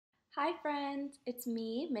Hi friends, it's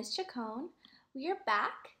me, Miss Chacon. We are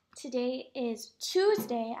back. Today is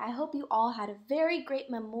Tuesday. I hope you all had a very great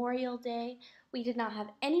Memorial Day. We did not have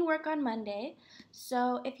any work on Monday.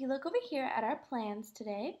 So if you look over here at our plans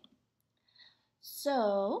today,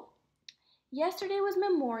 yesterday was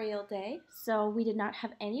Memorial Day, so we did not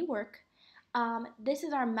have any work. This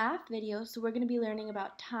is our math video, so we're going to be learning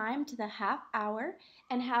about time to the half hour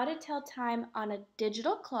and how to tell time on a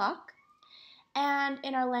digital clock. And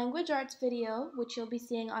in our language arts video, which you'll be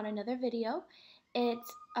seeing on another video, it's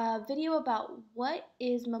a video about what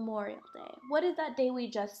is Memorial Day. What is that day we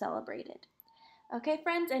just celebrated? Okay,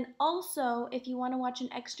 friends, and also if you want to watch an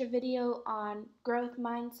extra video on growth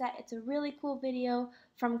mindset, it's a really cool video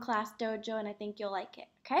from Class Dojo, and I think you'll like it,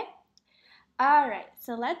 okay? Alright,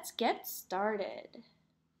 so let's get started.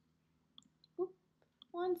 Oop,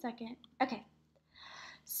 1 second. Okay,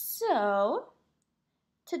 so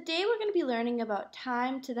today we're going to be learning about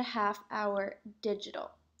time to the half hour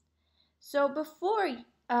digital. So before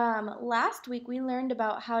last week we learned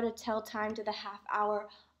about how to tell time to the half hour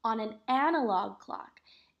on an analog clock.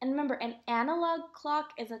 And remember, an analog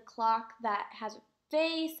clock is a clock that has a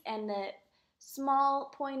face and the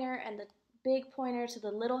small pointer and the big pointer, so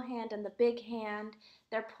the little hand and the big hand,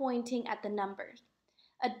 they're pointing at the numbers.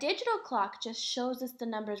 A digital clock just shows us the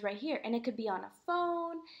numbers right here, and it could be on a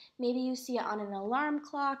phone, maybe you see it on an alarm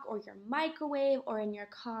clock or your microwave or in your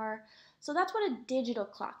car. So that's what a digital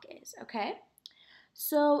clock is, okay?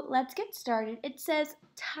 So let's get started. It says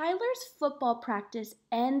Tyler's football practice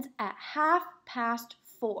ends at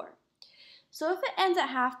 4:30. So if it ends at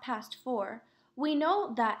 4:30, we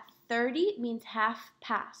know that 30 means half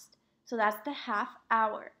past. So that's the half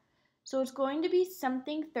hour. So it's going to be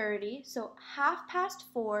something 30. So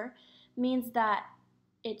 4:30 means that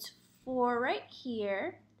it's 4 right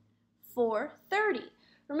here, 4:30.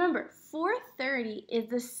 Remember, 4:30 is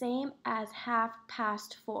the same as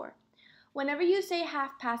 4:30. Whenever you say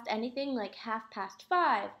half past anything like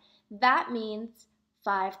 5:30, that means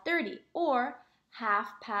 5:30. Or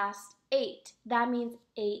 8:30, that means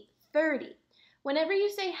 8:30. Whenever you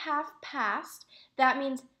say half past, that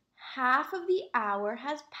means half of the hour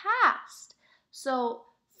has passed. So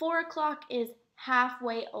 4 o'clock is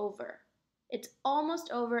halfway over. It's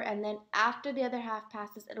almost over, and then after the other half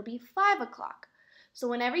passes, it'll be 5 o'clock. So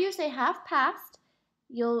whenever you say half past,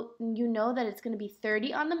 you know that it's going to be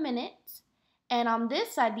 30 on the minute. And on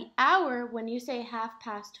this side, the hour, when you say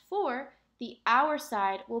 4:30, the hour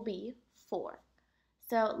side will be 4.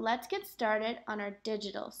 So let's get started on our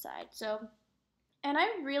digital side. And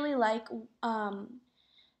I really like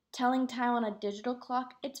telling time on a digital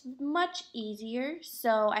clock. It's much easier,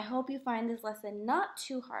 so I hope you find this lesson not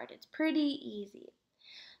too hard. It's pretty easy.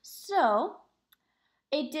 So,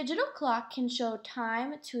 a digital clock can show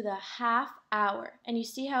time to the half hour. And you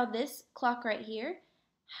see how this clock right here,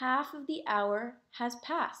 half of the hour has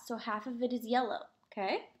passed, so half of it is yellow,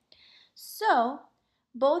 okay? So,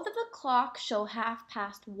 both of the clocks show half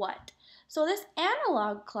past what? So this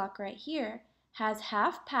analog clock right here has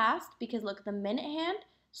half past because look, the minute hand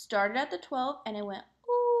started at the 12 and it went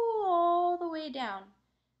all the way down.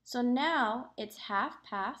 So now it's half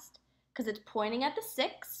past because it's pointing at the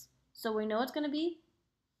 6. So we know it's going to be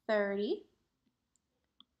 30.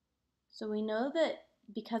 So we know that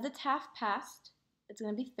because it's half past, it's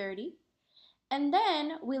going to be 30. And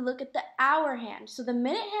then we look at the hour hand. So the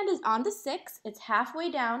minute hand is on the 6. It's halfway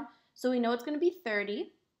down. So we know it's going to be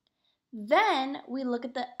 30. Then we look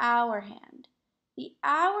at the hour hand. The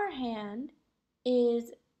hour hand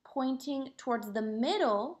is pointing towards the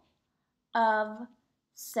middle of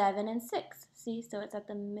 7 and 6. See, so it's at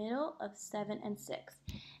the middle of 7 and 6.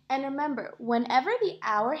 And remember, whenever the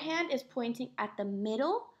hour hand is pointing at the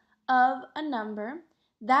middle of a number,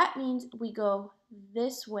 that means we go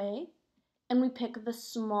this way and we pick the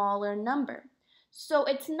smaller number. So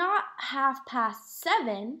it's not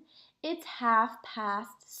 7:30, it's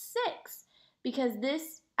 6:30 because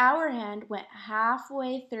this hour hand went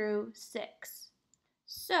halfway through 6.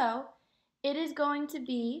 So it is going to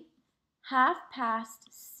be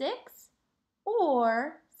 6:30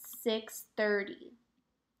 or 6:30.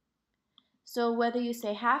 So whether you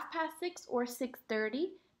say 6:30 or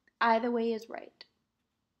 6:30, either way is right.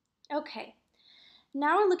 Okay,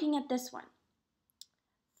 now we're looking at this one.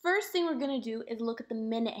 First thing we're going to do is look at the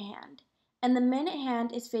minute hand. And the minute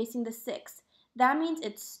hand is facing the 6. That means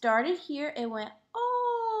it started here, it went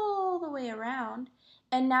all the way around,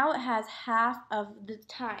 and now it has half of the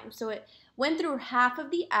time. So it went through half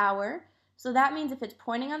of the hour. So that means if it's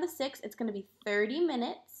pointing on the 6, it's going to be 30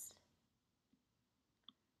 minutes.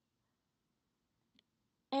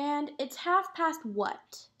 And it's half past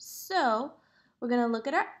what? So We're going to look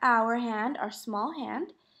at our hour hand, our small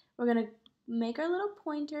hand. We're going to make our little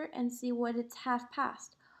pointer and see what it's half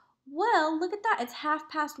past. Well, look at that. It's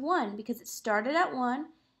 1:30 because it started at 1.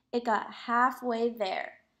 It got halfway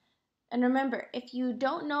there. And remember, if you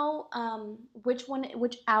don't know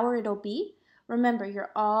which hour it'll be, remember,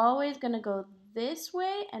 you're always going to go this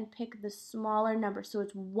way and pick the smaller number. So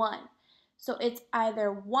it's 1. So it's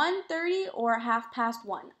either 1:30 or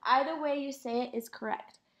 1:30. Either way you say it is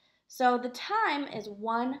correct. So the time is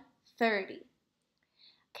 1:30.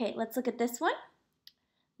 Okay, let's look at this one.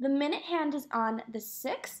 The minute hand is on the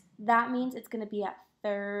 6. That means it's going to be at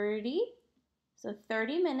 30. So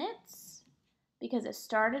 30 minutes. Because it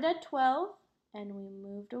started at 12 and we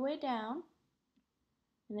moved away down,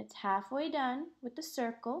 and it's halfway done with the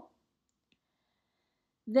circle.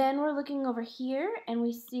 Then we're looking over here and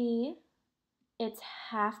we see it's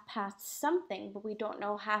 1/2 something, but we don't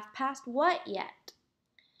know 1/2 what yet.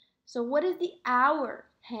 So what is the hour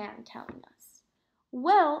hand telling us?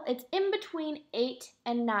 Well, it's in between 8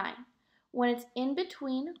 and 9. When it's in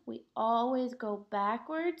between, we always go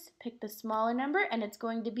backwards, pick the smaller number, and it's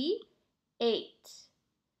going to be 8.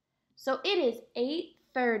 So it is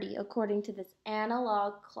 8:30 according to this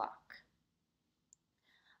analog clock.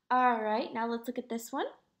 All right, now let's look at this one.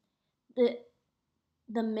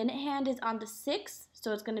 The minute hand is on the 6,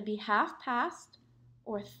 so it's going to be 1/2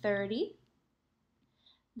 or 30.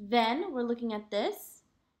 Then we're looking at this,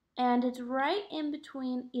 and it's right in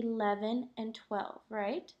between 11 and 12,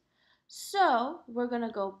 right? So we're going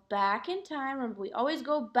to go back in time. Remember, we always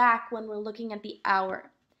go back when we're looking at the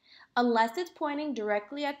hour. Unless it's pointing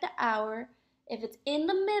directly at the hour. If it's in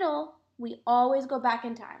the middle, we always go back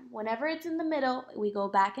in time. Whenever it's in the middle, we go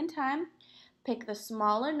back in time. Pick the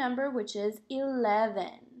smaller number, which is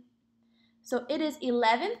 11. So it is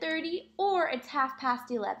 11:30 or it's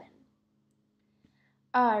 11:30.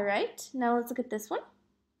 All right, now let's look at this one.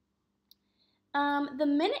 The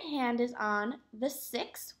minute hand is on the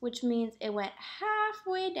 6, which means it went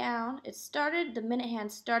halfway down. The minute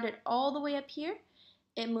hand started all the way up here.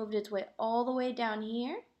 It moved its way all the way down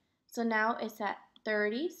here. So now it's at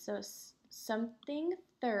 30, so something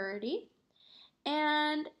 30.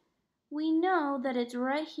 And we know that it's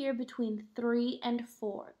right here between 3 and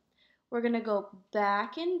 4. We're going to go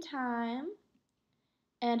back in time,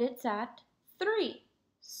 and it's at 3.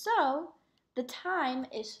 So the time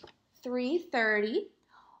is 3:30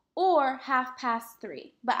 or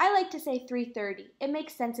 3:30. But I like to say 3:30. It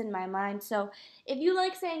makes sense in my mind. So if you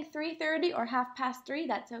like saying 3:30 or 3:30,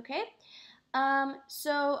 that's okay.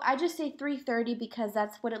 So I just say 3:30 because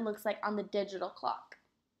that's what it looks like on the digital clock.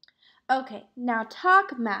 Okay, now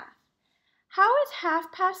talk math. How is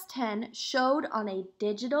 10:30 showed on a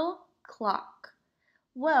digital clock?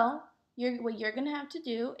 Well, what you're going to have to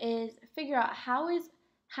do is figure out how is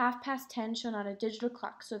 10:30 shown on a digital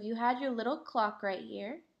clock. So if you had your little clock right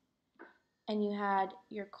here, and you had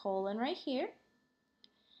your colon right here,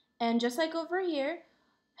 and just like over here,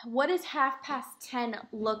 what does 10:30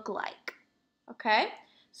 look like? Okay,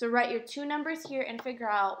 so write your two numbers here and figure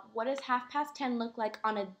out what does 10:30 look like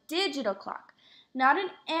on a digital clock. Not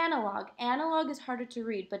an analog. Analog is harder to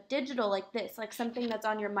read, but digital like this, like something that's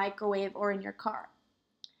on your microwave or in your car.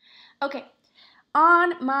 Okay,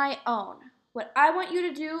 on my own, what I want you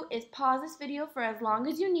to do is pause this video for as long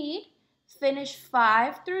as you need, finish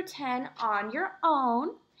 5 through 10 on your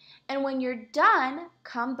own, and when you're done,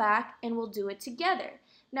 come back and we'll do it together.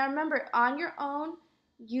 Now remember, on your own,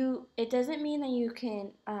 it doesn't mean that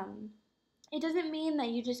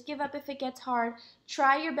you just give up if it gets hard.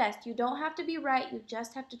 Try your best. You don't have to be right. You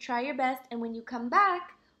just have to try your best. And when you come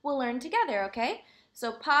back, we'll learn together, okay?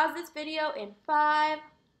 So pause this video in 5,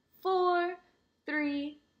 4,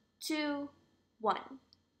 3, 2, 1.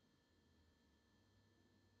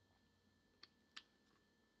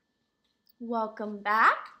 Welcome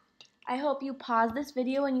back. I hope you paused this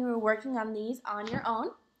video and you were working on these on your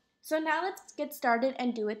own. So now let's get started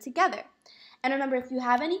and do it together. And remember, if you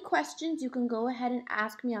have any questions, you can go ahead and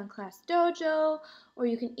ask me on Class Dojo, or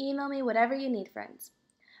you can email me, whatever you need, friends.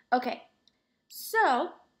 Okay,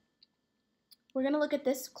 so we're going to look at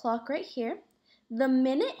this clock right here. The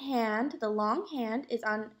minute hand, the long hand, is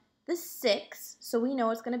on the 6, so we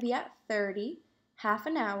know it's going to be at 30, half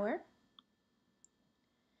an hour.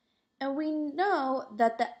 And we know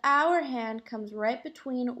that the hour hand comes right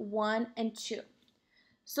between 1 and 2.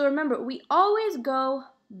 So remember, we always go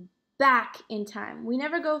back in time. We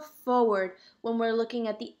never go forward when we're looking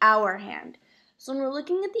at the hour hand. So when we're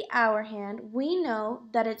looking at the hour hand, we know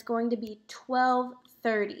that it's going to be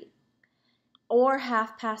 12:30 or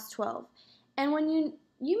 12:30. And when you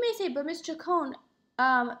may say, but Miss Chacon,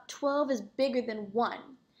 12 is bigger than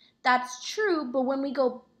 1. That's true, but when we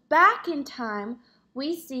go back in time,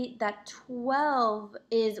 we see that 12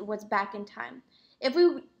 is what's back in time. If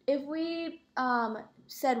we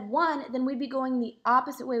said 1, then we'd be going the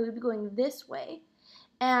opposite way. We'd be going this way.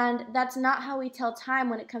 And that's not how we tell time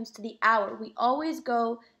when it comes to the hour. We always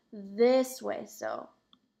go this way. So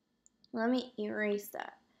let me erase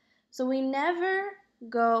that. So we never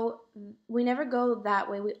go that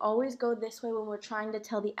way. We always go this way when we're trying to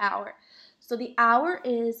tell the hour. So the hour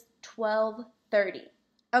is 12:30.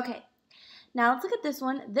 Okay, now let's look at this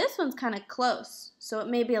one. This one's kind of close, so it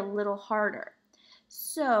may be a little harder.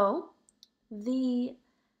 So the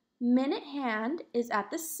minute hand is at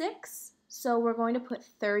the 6, so we're going to put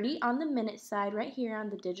 30 on the minute side right here on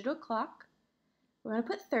the digital clock. We're going to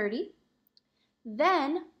put 30.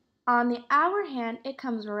 Then on the hour hand, it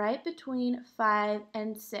comes right between 5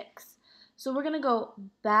 and 6. So we're going to go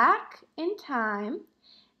back in time,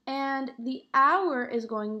 and the hour is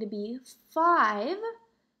going to be 5.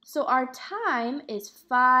 So our time is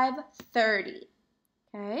 5:30.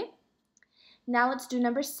 Okay? Now let's do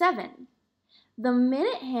number 7. The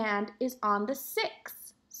minute hand is on the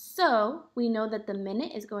 6. So we know that the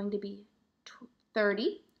minute is going to be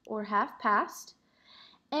 30 or half past.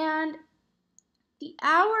 And the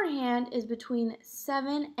hour hand is between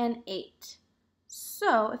 7 and 8.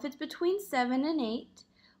 So if it's between 7 and 8,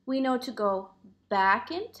 we know to go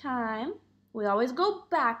back in time. We always go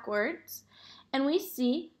backwards. And we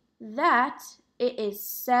see that it is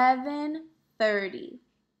 7:30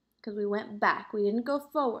 because we went back. We didn't go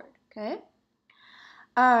forward, okay?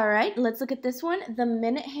 All right, let's look at this one. The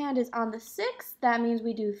minute hand is on the 6. That means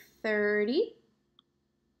we do 30.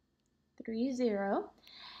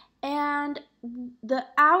 And the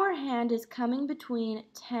hour hand is coming between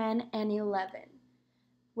 10 and 11.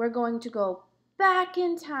 We're going to go back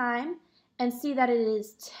in time and see that it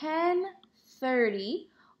is 10:30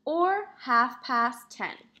 or half past 10.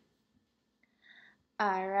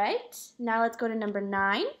 All right, now let's go to number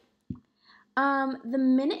 9. The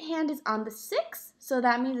minute hand is on the 6, so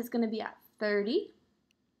that means it's going to be at 30.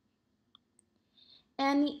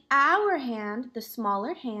 And the hour hand, the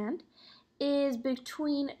smaller hand, is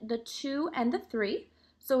between the 2 and the 3.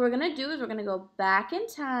 So what we're going to do is we're going to go back in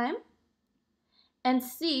time and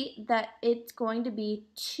see that it's going to be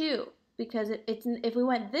 2 because if we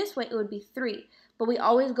went this way, it would be 3. But we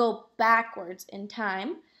always go backwards in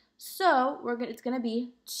time. So it's going to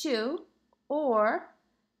be 2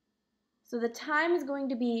 so the time is going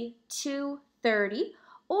to be 2:30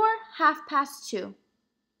 or half past 2.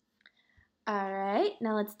 All right,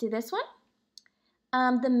 now let's do this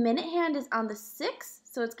one. The minute hand is on the 6,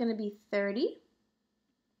 so it's going to be 30.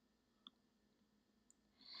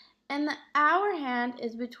 And the hour hand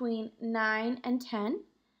is between 9 and 10.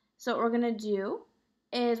 So what we're going to do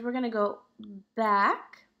is we're going to go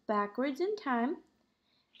backwards in time.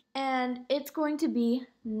 And it's going to be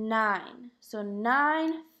 9. So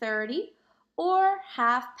 9:30 or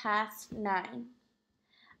half past 9.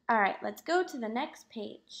 All right, let's go to the next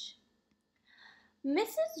page.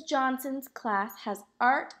 Mrs. Johnson's class has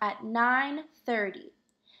art at 9:30.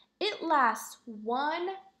 It lasts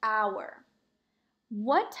 1 hour.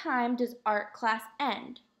 What time does art class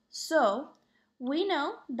end? So we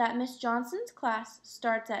know that Miss Johnson's class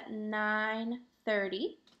starts at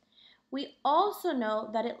 9:30. We also know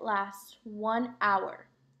that it lasts 1 hour.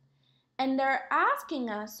 And they're asking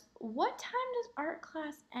us, what time does art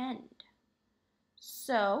class end?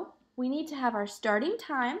 So we need to have our starting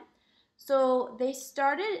time. So they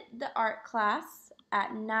started the art class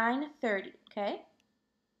at 9:30, okay?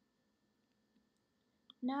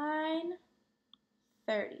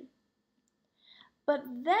 9:30. But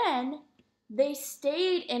then they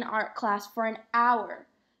stayed in art class for an hour.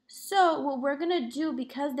 So what we're going to do,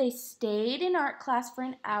 because they stayed in art class for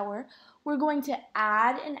an hour, we're going to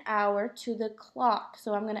add an hour to the clock.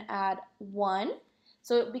 So I'm going to add 1.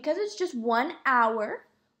 So because it's just 1 hour,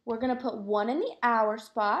 we're going to put 1 in the hour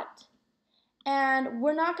spot. And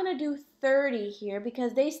we're not going to do 30 here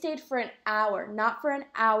because they stayed for an hour, not for an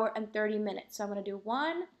hour and 30 minutes. So I'm going to do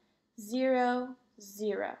 1, 0,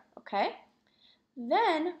 0, okay?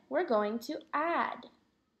 Then we're going to add.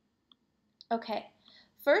 Okay,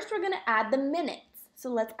 first we're going to add the minutes. So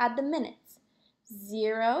let's add the minutes.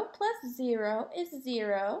 0 plus 0 is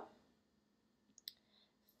 0.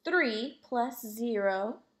 3 plus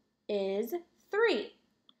 0 is 3.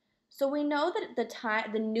 So we know that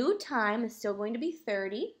the new time is still going to be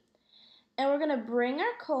 30. And we're going to bring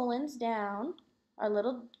our colons down, our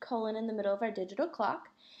little colon in the middle of our digital clock.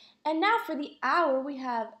 And now for the hour, we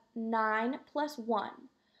have 9 plus 1.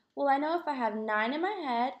 Well, I know if I have 9 in my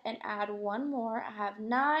head and add 1 more, I have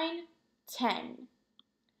 9, 10.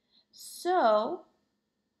 So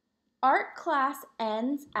art class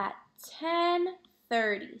ends at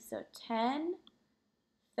 10:30. So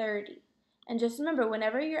 10:30. And just remember,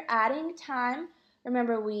 whenever you're adding time,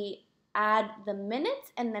 remember we add the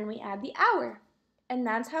minutes and then we add the hour. And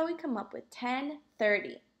that's how we come up with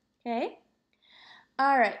 10:30. Okay?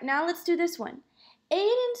 All right, now let's do this one.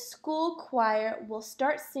 Aiden's school choir will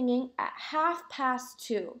start singing at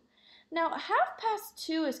 2:30. Now,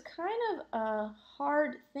 2:30 is kind of a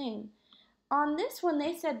hard thing. On this one,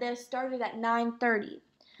 they said they started at 9:30.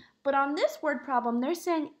 But on this word problem, they're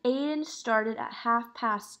saying Aiden started at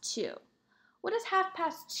 2:30. What does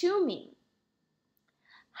 2:30 mean?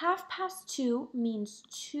 2:30 means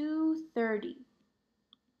 2:30.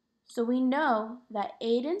 So we know that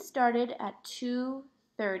Aiden started at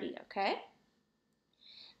 2:30, okay?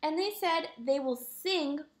 And they said they will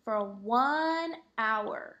sing for 1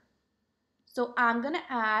 hour. So I'm going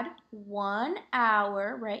to add 1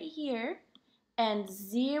 hour right here and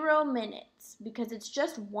 0 minutes because it's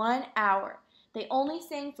just 1 hour. They only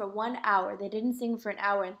sang for 1 hour. They didn't sing for an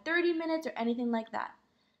hour and 30 minutes or anything like that.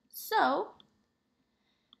 So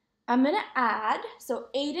I'm going to add, so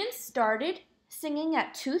Aiden started singing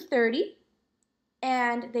at 2:30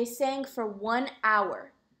 and they sang for 1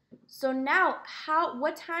 hour. So now,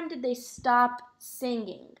 what time did they stop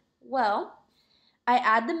singing? Well, I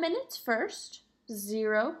add the minutes first.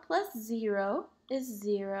 0 plus 0 is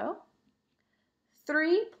 0.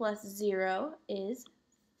 3 plus 0 is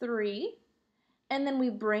 3. And then we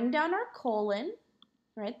bring down our colon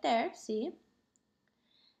right there, see?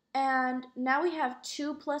 And now we have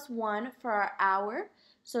 2 plus 1 for our hour.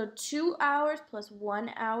 So 2 hours plus 1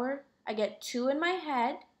 hour. I get 2 in my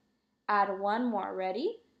head. Add 1 more.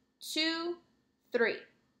 Ready? 2, 3.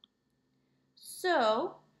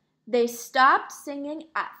 So they stopped singing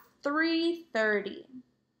at 3:30.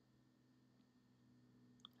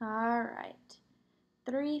 All right,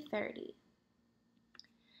 3:30.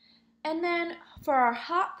 And then for our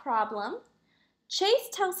hot problem, Chase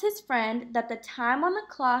tells his friend that the time on the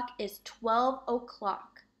clock is 12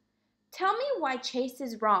 o'clock. Tell me why Chase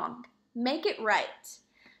is wrong. Make it right.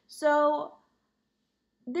 So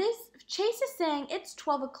Chase is saying it's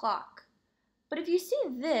 12 o'clock. But if you see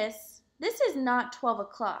this is not 12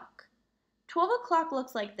 o'clock. 12 o'clock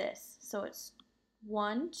looks like this. So it's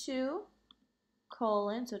 1, 2,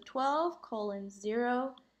 colon, so 12, colon,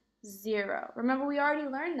 0, 0. Remember, we already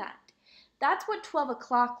learned that. That's what 12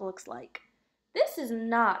 o'clock looks like. This is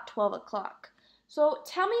not 12 o'clock. So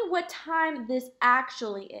tell me what time this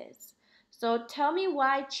actually is. So tell me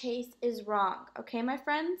why Chase is wrong. Okay, my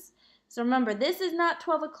friends? So remember, this is not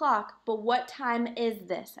 12 o'clock, but what time is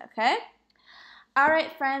this, okay? All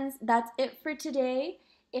right, friends, that's it for today.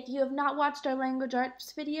 If you have not watched our language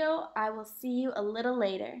arts video, I will see you a little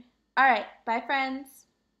later. All right, bye, friends.